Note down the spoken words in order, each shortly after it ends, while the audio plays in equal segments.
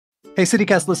Hey,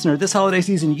 CityCast listener, this holiday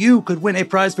season, you could win a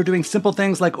prize for doing simple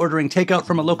things like ordering takeout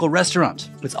from a local restaurant.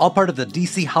 It's all part of the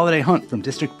DC Holiday Hunt from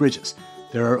District Bridges.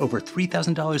 There are over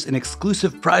 $3,000 in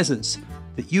exclusive prizes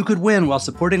that you could win while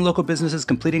supporting local businesses,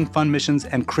 completing fun missions,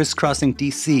 and crisscrossing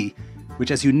DC,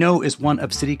 which, as you know, is one of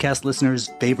CityCast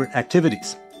listeners' favorite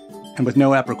activities. And with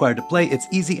no app required to play, it's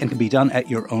easy and can be done at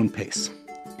your own pace.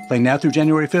 Play now through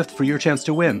January 5th for your chance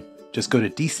to win. Just go to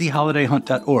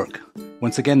dcholidayhunt.org.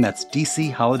 Once again, that's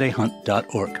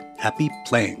dcholidayhunt.org. Happy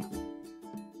playing.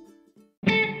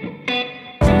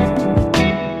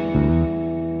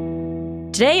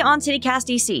 Today on CityCast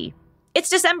DC, it's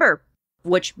December,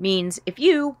 which means if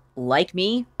you, like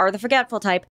me, are the forgetful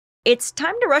type, it's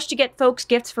time to rush to get folks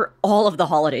gifts for all of the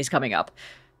holidays coming up.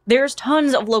 There's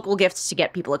tons of local gifts to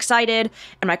get people excited,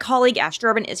 and my colleague Ash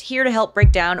Durbin is here to help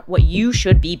break down what you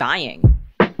should be buying.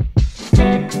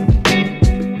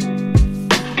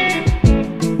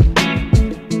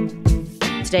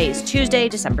 Today is Tuesday,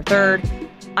 December 3rd.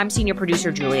 I'm senior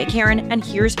producer Julia Karen, and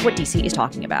here's what DC is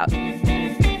talking about.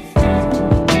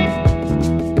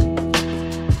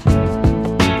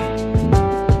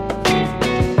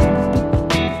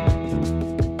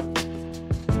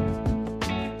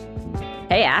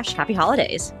 Hey, Ash, happy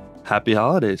holidays. Happy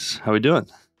holidays. How we doing?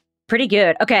 Pretty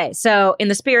good. Okay, so in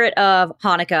the spirit of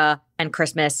Hanukkah and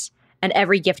Christmas and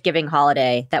every gift-giving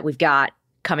holiday that we've got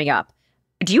coming up,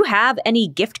 do you have any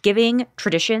gift-giving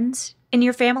traditions in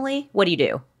your family? What do you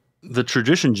do? The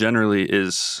tradition generally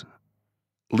is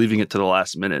leaving it to the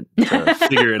last minute to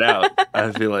figure it out.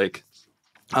 I feel like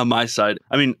on my side,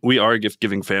 I mean, we are a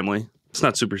gift-giving family. It's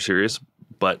not super serious,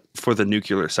 but for the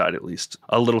nuclear side at least,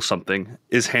 a little something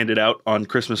is handed out on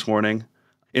Christmas morning.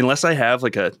 Unless I have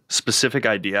like a specific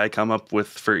idea I come up with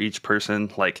for each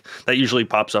person, like that usually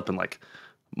pops up in like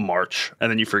March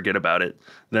and then you forget about it.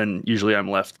 Then usually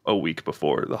I'm left a week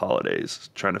before the holidays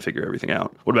trying to figure everything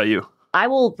out. What about you? I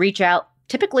will reach out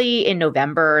typically in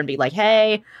November and be like,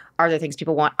 hey, are there things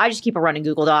people want? I just keep a running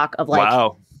Google Doc of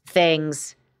like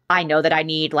things I know that I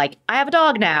need. Like, I have a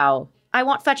dog now. I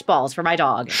want fetch balls for my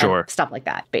dog. Sure. Stuff like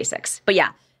that. Basics. But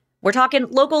yeah, we're talking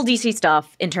local DC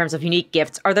stuff in terms of unique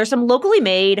gifts. Are there some locally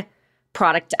made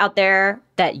products out there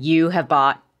that you have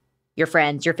bought your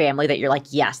friends, your family, that you're like,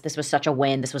 yes, this was such a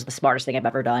win. This was the smartest thing I've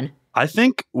ever done? I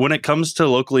think when it comes to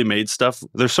locally made stuff,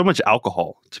 there's so much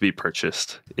alcohol to be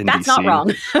purchased in DC. That's not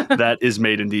wrong. That is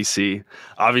made in DC.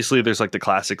 Obviously, there's like the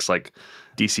classics like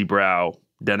DC Brow,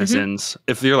 Denizens. Mm-hmm.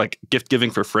 If you're like gift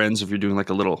giving for friends, if you're doing like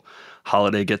a little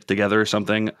holiday get together or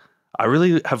something, I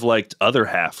really have liked Other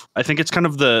Half. I think it's kind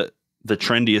of the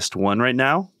trendiest one right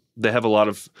now. They have a lot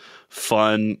of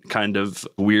fun, kind of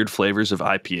weird flavors of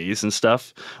IPAs and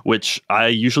stuff, which I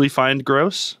usually find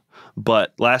gross.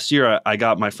 But last year, I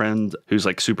got my friend who's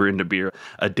like super into beer,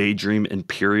 a Daydream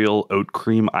Imperial Oat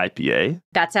Cream IPA.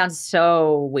 That sounds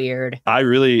so weird. I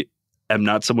really am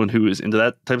not someone who is into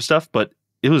that type of stuff, but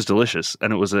it was delicious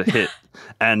and it was a hit.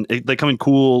 And they come in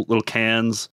cool little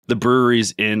cans. The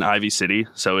brewery's in Ivy City,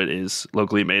 so it is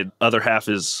locally made. Other Half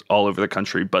is all over the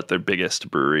country, but their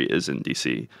biggest brewery is in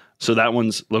DC. So that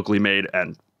one's locally made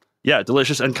and yeah,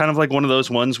 delicious. And kind of like one of those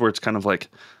ones where it's kind of like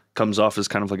comes off as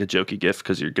kind of like a jokey gift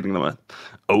because you're getting them a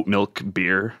oat milk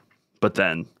beer. But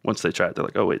then once they try it, they're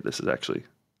like, oh, wait, this is actually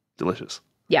delicious.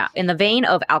 Yeah. In the vein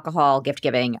of alcohol gift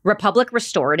giving, Republic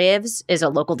Restoratives is a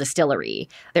local distillery.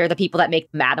 They're the people that make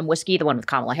Madam Whiskey, the one with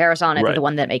Kamala Harris on it. Right. They're the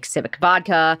one that makes Civic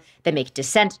Vodka. They make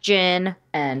Descent Gin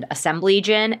and Assembly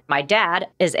Gin. My dad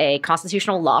is a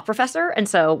constitutional law professor. And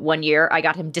so one year I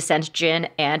got him Descent Gin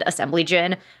and Assembly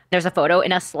Gin. There's a photo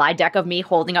in a slide deck of me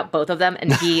holding up both of them.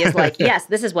 And he is like, yes,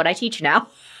 this is what I teach now.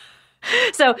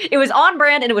 So it was on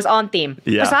brand and it was on theme.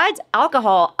 Yeah. Besides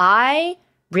alcohol, I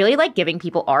really like giving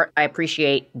people art. I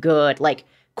appreciate good, like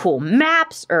cool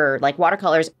maps or like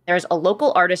watercolors. There's a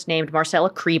local artist named Marcella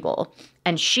Kriebel,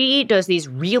 and she does these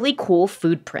really cool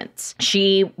food prints.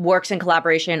 She works in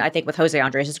collaboration, I think, with Jose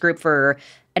Andres' group for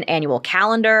an annual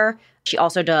calendar. She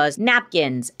also does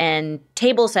napkins and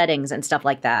table settings and stuff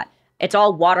like that. It's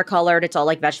all watercolored. It's all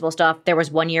like vegetable stuff. There was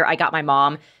one year I got my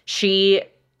mom. She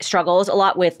struggles a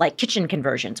lot with like kitchen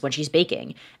conversions when she's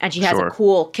baking. And she has a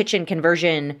cool kitchen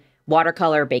conversion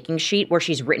watercolor baking sheet where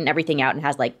she's written everything out and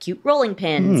has like cute rolling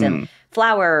pins and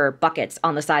flour buckets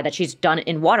on the side that she's done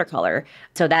in watercolor.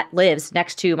 So that lives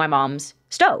next to my mom's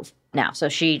stove now. So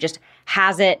she just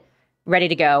has it ready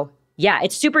to go. Yeah,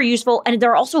 it's super useful. And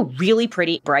they're also really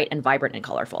pretty, bright and vibrant and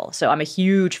colorful. So I'm a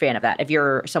huge fan of that. If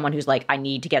you're someone who's like, I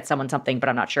need to get someone something, but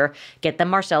I'm not sure, get them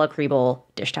Marcella Kriebel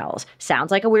dish towels.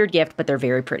 Sounds like a weird gift, but they're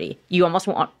very pretty. You almost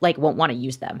won't want to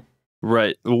use them.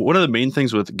 Right. One of the main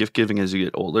things with gift giving as you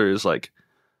get older is like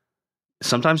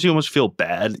sometimes you almost feel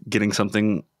bad getting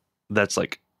something that's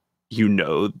like,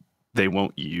 they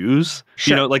won't use.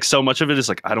 Sure. Like so much of it is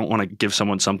like, I don't want to give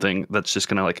someone something that's just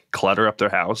going to like clutter up their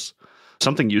house.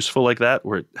 Something useful like that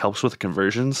where it helps with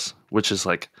conversions, which is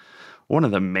like one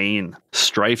of the main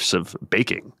strifes of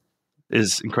baking,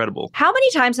 is incredible. How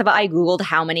many times have I Googled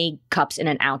how many cups in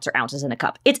an ounce or ounces in a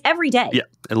cup? It's every day. Yeah,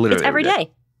 literally. It's every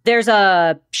day. There's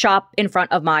a shop in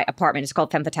front of my apartment. It's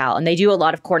called Femme Fatale, and they do a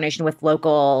lot of coordination with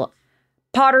local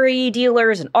pottery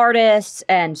dealers and artists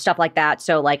and stuff like that.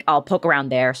 So like I'll poke around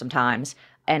there sometimes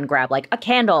and grab like a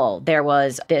candle. There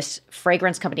was this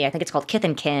fragrance company, I think it's called Kith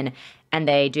and Kin, and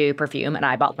they do perfume, and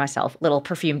I bought myself a little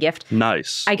perfume gift.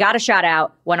 Nice. I got a shout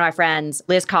out. One of my friends,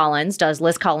 Liz Collins, does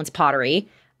Liz Collins Pottery.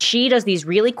 She does these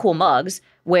really cool mugs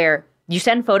where you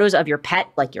send photos of your pet,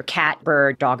 like your cat,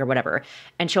 bird, dog, or whatever,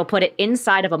 and she'll put it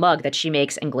inside of a mug that she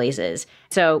makes and glazes.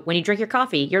 So when you drink your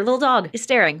coffee, your little dog is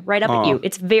staring right up at you.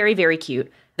 It's very, very cute.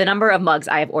 The number of mugs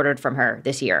I have ordered from her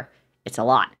this year, it's a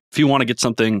lot. If you want to get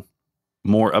something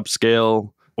more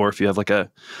upscale, or if you have like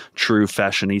a true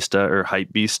fashionista or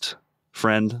hype beast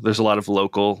friend, there's a lot of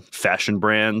local fashion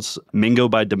brands. Mingo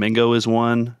by Domingo is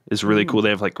one. Is really cool. They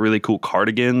have like really cool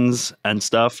cardigans and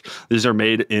stuff. These are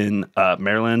made in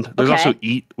Maryland. There's also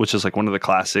Eat, which is like one of the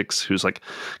classics, who's like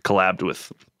collabed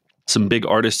with some big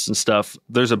artists and stuff.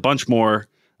 There's a bunch more,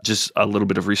 just a little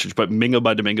bit of research, but Mingo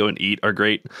by Domingo and Eat are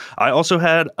great. I also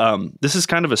had, this is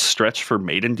kind of a stretch for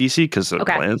Made in DC because they're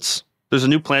plants. There's a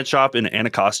new plant shop in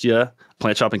Anacostia,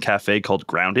 plant shop and cafe called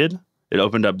Grounded. It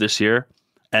opened up this year.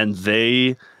 And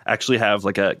they actually have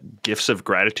like a gifts of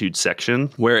gratitude section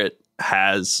where it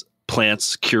has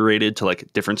plants curated to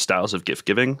like different styles of gift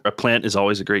giving. A plant is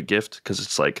always a great gift because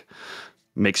it's like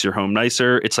makes your home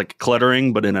nicer. It's like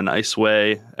cluttering, but in a nice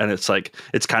way. And it's like,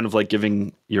 it's kind of like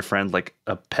giving your friend like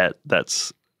a pet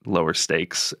that's lower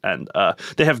stakes. And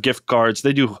they have gift cards.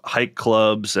 They do hike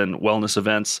clubs and wellness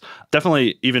events.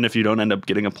 Definitely, even if you don't end up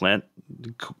getting a plant,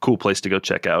 cool place to go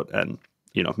check out and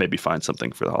maybe find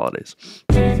something for the holidays.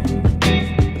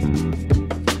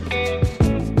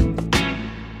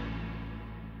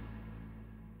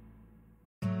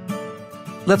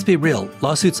 Let's be real,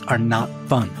 lawsuits are not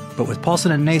fun, but with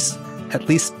Paulson & Nace, at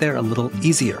least they're a little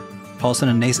easier.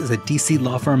 Paulson & Nace is a DC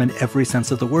law firm in every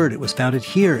sense of the word. It was founded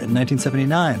here in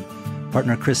 1979.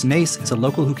 Partner Chris Nace is a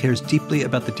local who cares deeply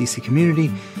about the DC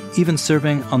community, even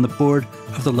serving on the board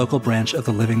of the local branch of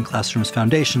the Living Classrooms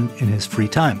Foundation in his free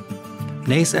time.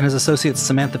 Nace and his associates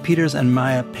Samantha Peters and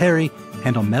Maya Perry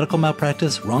handle medical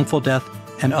malpractice, wrongful death,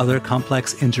 and other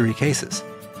complex injury cases.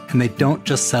 And they don't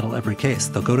just settle every case.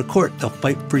 They'll go to court. They'll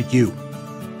fight for you.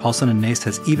 Paulson & Nace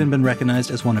has even been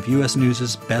recognized as one of U.S.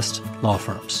 News' best law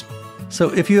firms.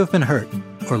 So if you have been hurt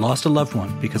or lost a loved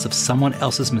one because of someone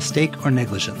else's mistake or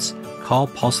negligence, call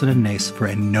Paulson & Nace for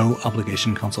a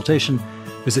no-obligation consultation.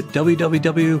 Visit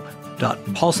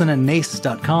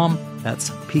www.paulsonandnace.com.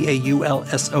 That's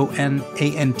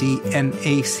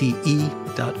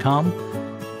PAULSONANDNACE.com.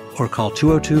 Or call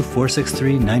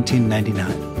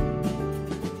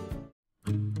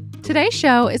 202-463-1999. Today's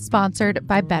show is sponsored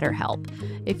by BetterHelp.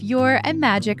 If you're a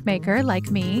magic maker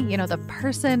like me, the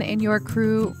person in your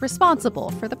crew responsible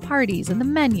for the parties and the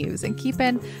menus and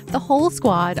keeping the whole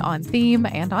squad on theme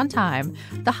and on time,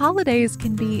 the holidays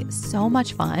can be so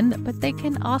much fun, but they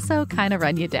can also kind of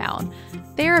run you down.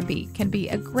 Therapy can be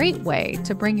a great way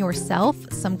to bring yourself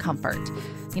some comfort.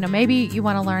 Maybe you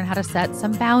want to learn how to set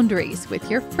some boundaries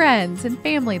with your friends and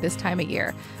family this time of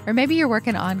year, or maybe you're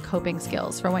working on coping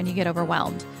skills for when you get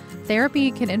overwhelmed.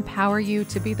 Therapy can empower you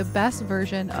to be the best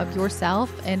version of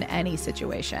yourself in any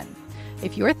situation.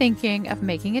 If you're thinking of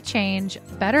making a change,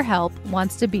 BetterHelp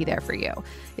wants to be there for you.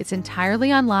 It's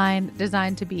entirely online,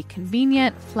 designed to be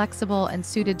convenient, flexible, and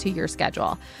suited to your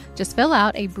schedule. Just fill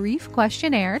out a brief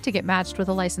questionnaire to get matched with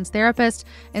a licensed therapist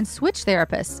and switch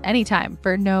therapists anytime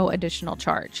for no additional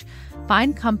charge.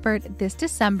 Find comfort this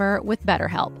December with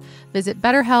BetterHelp. Visit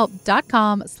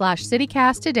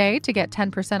BetterHelp.com/CityCast today to get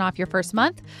 10% off your first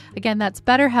month. Again, that's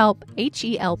BetterHelp,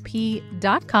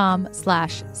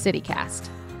 HELP.com/CityCast.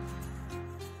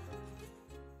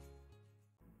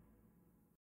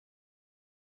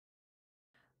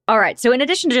 All right. So in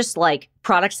addition to just like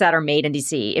products that are made in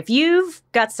DC, if you've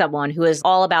got someone who is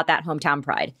all about that hometown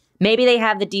pride, maybe they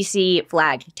have the DC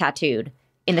flag tattooed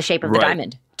in the shape of the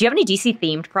diamond. Do you have any DC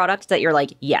themed products that you're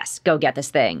like, yes, go get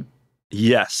this thing?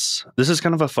 Yes. This is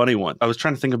kind of a funny one. I was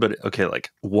trying to think about it. Okay,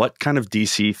 like what kind of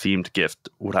DC themed gift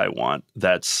would I want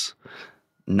that's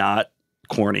not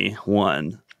corny,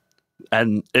 one?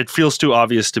 And it feels too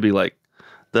obvious to be like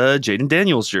the Jaden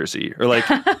Daniels jersey or like,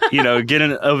 get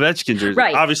an Ovechkin jersey.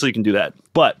 Right. Obviously you can do that.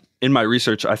 But In my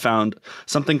research, I found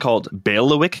something called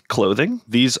bailiwick clothing.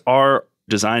 These are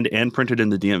designed and printed in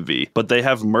the DMV, but they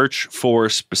have merch for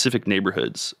specific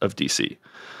neighborhoods of DC.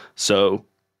 So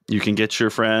you can get your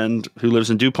friend who lives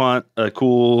in DuPont a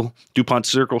cool DuPont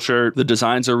Circle shirt. The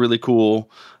designs are really cool.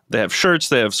 They have shirts,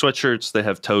 they have sweatshirts, they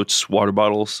have totes, water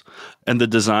bottles, and the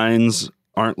designs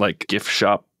aren't like gift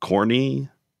shop corny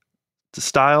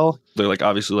style. They're like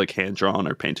obviously like hand drawn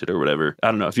or painted or whatever.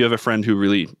 I don't know. If you have a friend who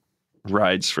really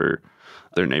rides for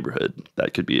their neighborhood,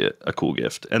 that could be a cool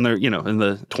gift. And they're, in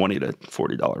the $20 to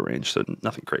 $40 range, so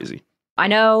nothing crazy. I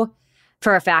know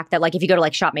for a fact that like if you go to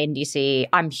like Shop Made in DC,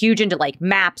 I'm huge into like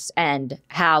maps and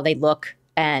how they look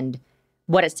and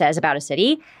what it says about a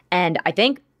city. And I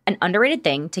think an underrated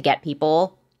thing to get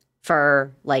people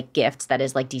for like gifts that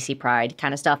is like DC Pride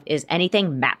kind of stuff is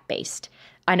anything map based.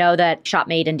 I know that Shop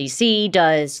Made in DC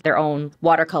does their own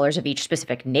watercolors of each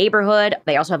specific neighborhood.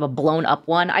 They also have a blown up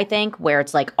one, I think, where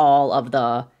it's like all of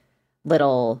the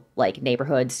little like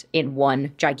neighborhoods in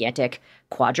one gigantic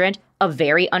quadrant. A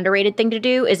very underrated thing to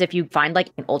do is if you find like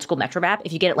an old school Metro map,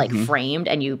 if you get it like framed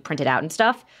and you print it out and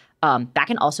stuff, that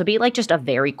can also be like just a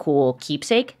very cool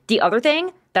keepsake. The other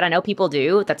thing that I know people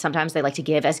do that sometimes they like to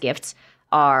give as gifts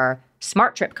are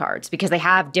smart trip cards because they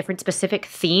have different specific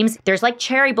themes. There's like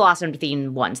cherry blossom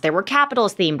themed ones. There were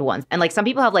capitals themed ones. And like some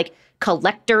people have like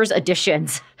collector's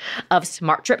editions of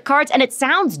smart trip cards. And it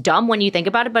sounds dumb when you think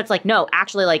about it, but it's like, no,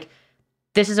 actually like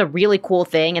this is a really cool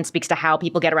thing and speaks to how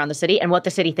people get around the city and what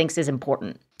the city thinks is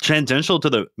important. Tangential to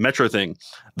the Metro thing,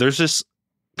 there's this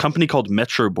company called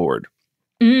Metro Board.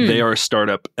 They are a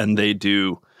startup and they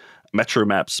do Metro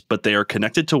maps, but they are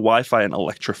connected to Wi-Fi and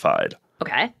electrified.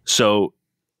 Okay. So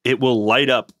it will light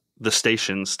up the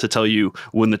stations to tell you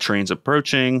when the train's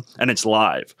approaching, and it's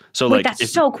live. So wait,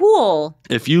 that's so cool.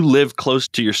 If you live close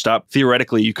to your stop,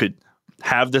 theoretically, you could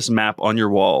have this map on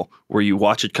your wall where you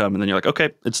watch it come, and then you're like,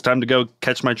 okay, it's time to go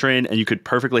catch my train, and you could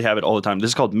perfectly have it all the time. This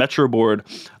is called Metro Board.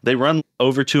 They run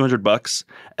over $200,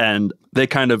 and they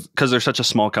kind of, because they're such a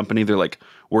small company, they're like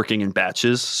working in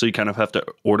batches, so you kind of have to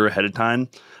order ahead of time.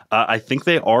 I think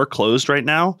they are closed right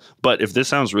now, but if this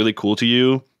sounds really cool to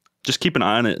you, just keep an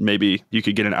eye on it. Maybe you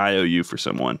could get an IOU for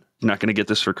someone. You're not going to get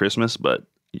this for Christmas, but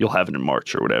you'll have it in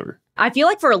March or whatever. I feel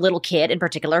like for a little kid in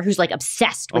particular who's like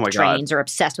obsessed with trains or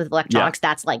obsessed with electronics,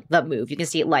 that's like the move. You can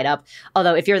see it light up.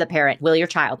 Although if you're the parent, will your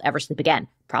child ever sleep again?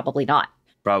 Probably not.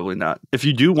 Probably not. If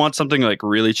you do want something like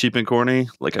really cheap and corny,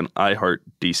 like an I Heart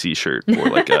DC shirt or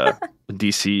like a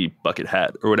DC bucket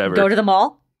hat or whatever. Go to the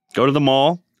mall? Go to the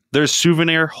mall. There's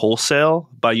Souvenir Wholesale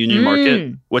by Union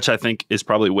Market, which I think is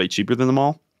probably way cheaper than the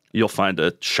mall. You'll find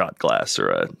a shot glass or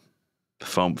a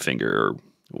foam finger or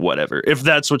whatever. If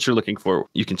that's what you're looking for,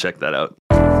 you can check that out.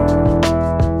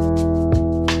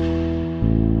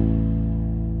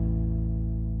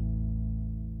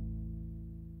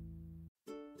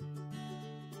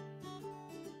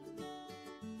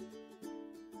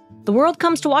 The world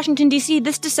comes to Washington, D.C.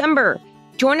 this December.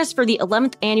 Join us for the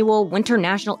 11th annual Winter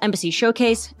National Embassy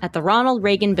Showcase at the Ronald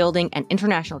Reagan Building and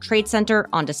International Trade Center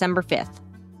on December 5th.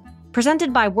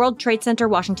 Presented by World Trade Center,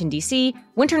 Washington, D.C.,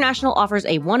 Winter National offers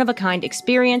a one-of-a-kind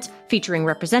experience featuring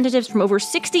representatives from over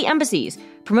 60 embassies,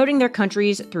 promoting their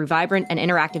countries through vibrant and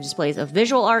interactive displays of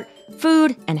visual art,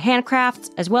 food, and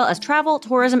handcrafts, as well as travel,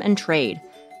 tourism, and trade.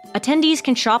 Attendees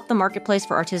can shop the marketplace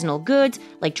for artisanal goods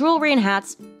like jewelry and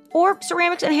hats, or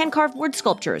ceramics and hand-carved wood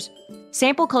sculptures,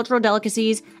 sample cultural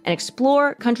delicacies, and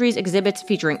explore countries' exhibits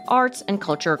featuring arts and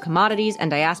culture, commodities,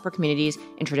 and diaspora communities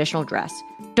in traditional dress.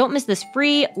 Don't miss this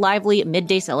free, lively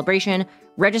midday celebration.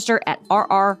 Register at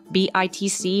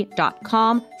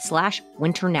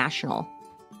rrbitc.com/winternational.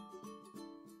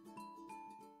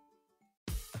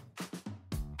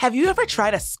 Have you ever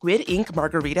tried a squid ink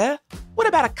margarita? What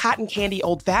about a cotton candy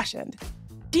old-fashioned?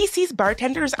 DC's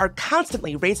bartenders are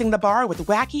constantly raising the bar with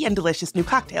wacky and delicious new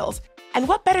cocktails. And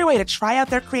what better way to try out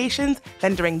their creations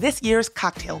than during this year's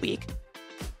Cocktail Week?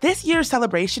 This year's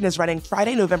celebration is running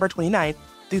Friday, November 29th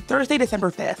through Thursday,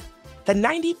 December 5th, the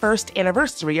 91st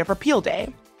anniversary of Repeal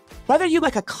Day. Whether you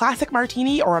like a classic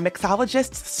martini or a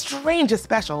mixologist's strangest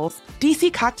specials,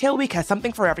 DC Cocktail Week has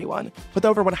something for everyone, with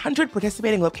over 100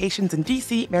 participating locations in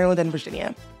DC, Maryland, and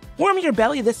Virginia. Warm your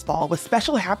belly this fall with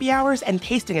special happy hours and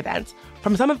tasting events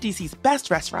from some of DC's best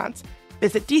restaurants.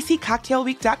 Visit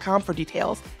dccocktailweek.com for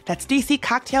details. That's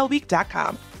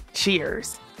dccocktailweek.com.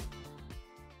 Cheers.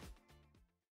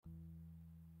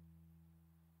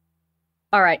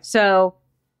 All right, so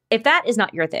if that is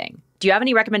not your thing, do you have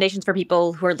any recommendations for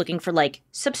people who are looking for like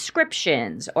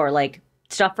subscriptions or like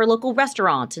stuff for local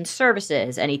restaurants and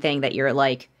services? Anything that you're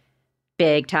like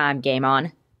big time game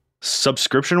on?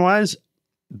 Subscription-wise,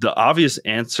 The obvious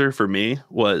answer for me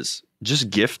was just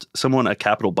gift someone a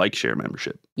Capital Bike Share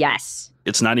membership. Yes.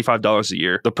 It's $95 a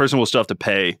year. The person will still have to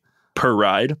pay per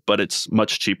ride, but it's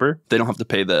much cheaper. They don't have to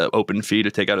pay the open fee to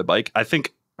take out a bike. I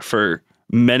think for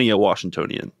many a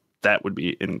Washingtonian, that would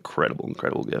be an incredible,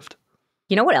 incredible gift.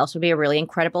 You know what else would be a really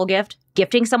incredible gift?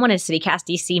 Gifting someone a CityCast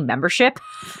DC membership.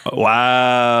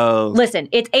 Wow. Listen,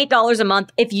 it's $8 a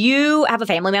month. If you have a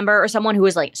family member or someone who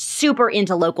is like super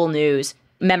into local news,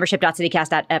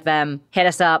 membership.citycast.fm, hit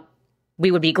us up.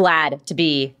 We would be glad to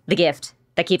be the gift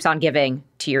that keeps on giving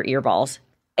to your earballs.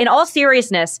 In all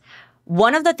seriousness,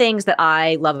 one of the things that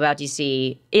I love about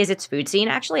DC is its food scene,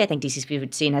 actually. I think DC's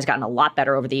food scene has gotten a lot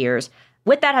better over the years.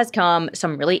 With that has come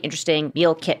some really interesting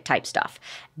meal kit type stuff.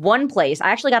 One place, I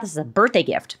actually got this as a birthday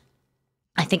gift,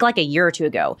 I think like a year or two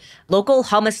ago. Local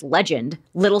hummus legend,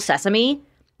 Little Sesame,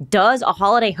 does a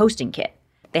holiday hosting kit.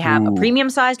 They have a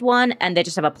premium-sized one, and they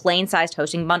just have a plain-sized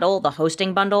hosting bundle. The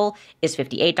hosting bundle is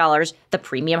 $58. The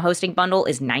premium hosting bundle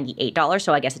is $98.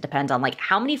 So I guess it depends on like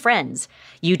how many friends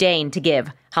you deign to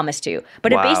give hummus to.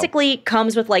 But it basically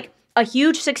comes with like a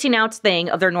huge 16-ounce thing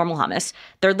of their normal hummus,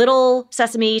 their little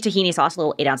sesame tahini sauce,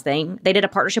 little 8-ounce thing. They did a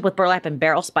partnership with Burlap and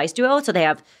Barrel Spice Duo, so they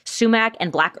have sumac and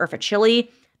black urfa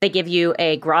chili. They give you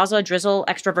a Graza Drizzle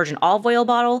extra virgin olive oil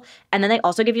bottle, and then they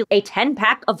also give you a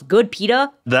 10-pack of good pita.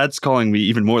 That's calling me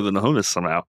even more than a hummus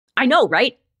somehow. I know,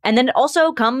 right? And then it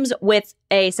also comes with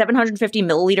a 750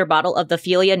 milliliter bottle of the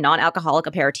Filia non-alcoholic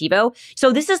aperitivo.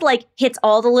 So this is like hits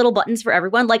all the little buttons for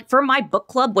everyone. Like for my book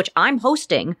club, which I'm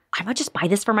hosting, I might just buy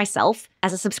this for myself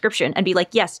as a subscription and be like,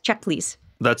 yes, check please.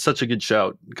 That's such a good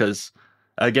shout because,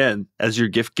 again, as your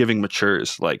gift giving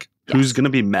matures, like who's going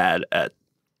to be mad at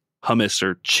hummus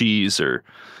or cheese or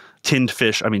tinned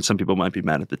fish? I mean, some people might be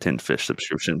mad at the tinned fish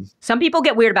subscription. Some people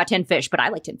get weird about tinned fish, but I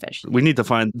like tinned fish. We need to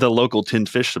find the local tinned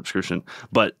fish subscription.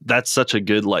 But that's such a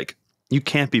good, like, you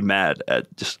can't be mad at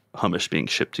just hummus being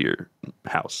shipped to your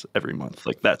house every month.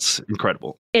 Like, that's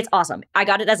incredible. It's awesome. I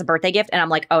got it as a birthday gift, and I'm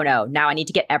like, oh no, now I need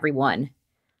to get everyone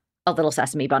a little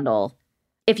sesame bundle.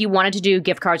 If you wanted to do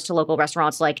gift cards to local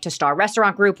restaurants like to Star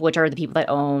Restaurant Group, which are the people that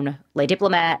own Le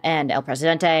Diplomat and El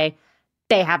Presidente,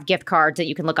 they have gift cards that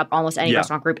you can look up almost any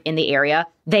restaurant group in the area.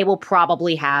 They will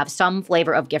probably have some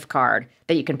flavor of gift card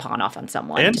that you can pawn off on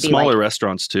someone. And smaller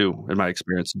restaurants too, in my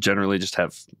experience, generally just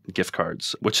have gift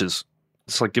cards, which is,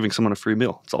 it's like giving someone a free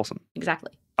meal. It's awesome.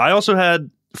 Exactly. I also had,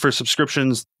 for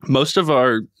subscriptions, most of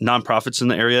our nonprofits in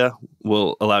the area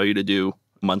will allow you to do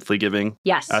monthly giving.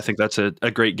 Yes. I think that's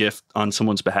a great gift on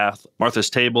someone's behalf. Martha's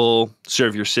Table,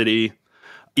 Serve Your City,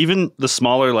 even the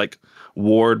smaller like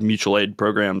ward mutual aid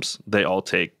programs, they all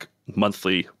take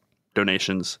monthly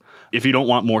donations. If you don't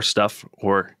want more stuff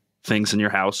or things in your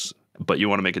house, but you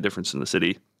want to make a difference in the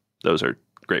city, those are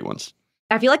great ones.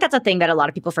 I feel like that's a thing that a lot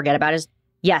of people forget about is,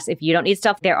 yes, if you don't need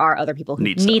stuff, there are other people who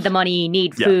need the money,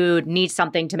 need food, need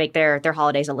something to make their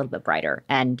holidays a little bit brighter.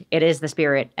 And it is the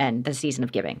spirit and the season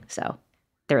of giving. So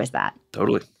there is that.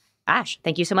 Totally. Ash,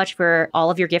 thank you so much for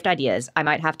all of your gift ideas. I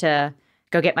might have to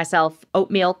go get myself oat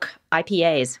milk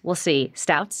IPAs. We'll see.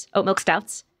 Stouts, oat milk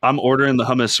stouts. I'm ordering the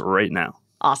hummus right now.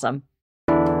 Awesome.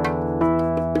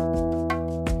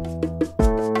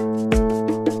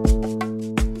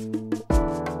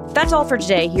 That's all for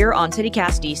today here on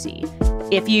CityCast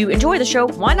DC. If you enjoy the show,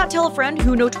 why not tell a friend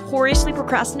who notoriously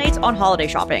procrastinates on holiday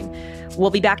shopping? We'll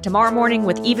be back tomorrow morning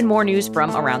with even more news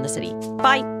from around the city.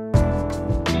 Bye.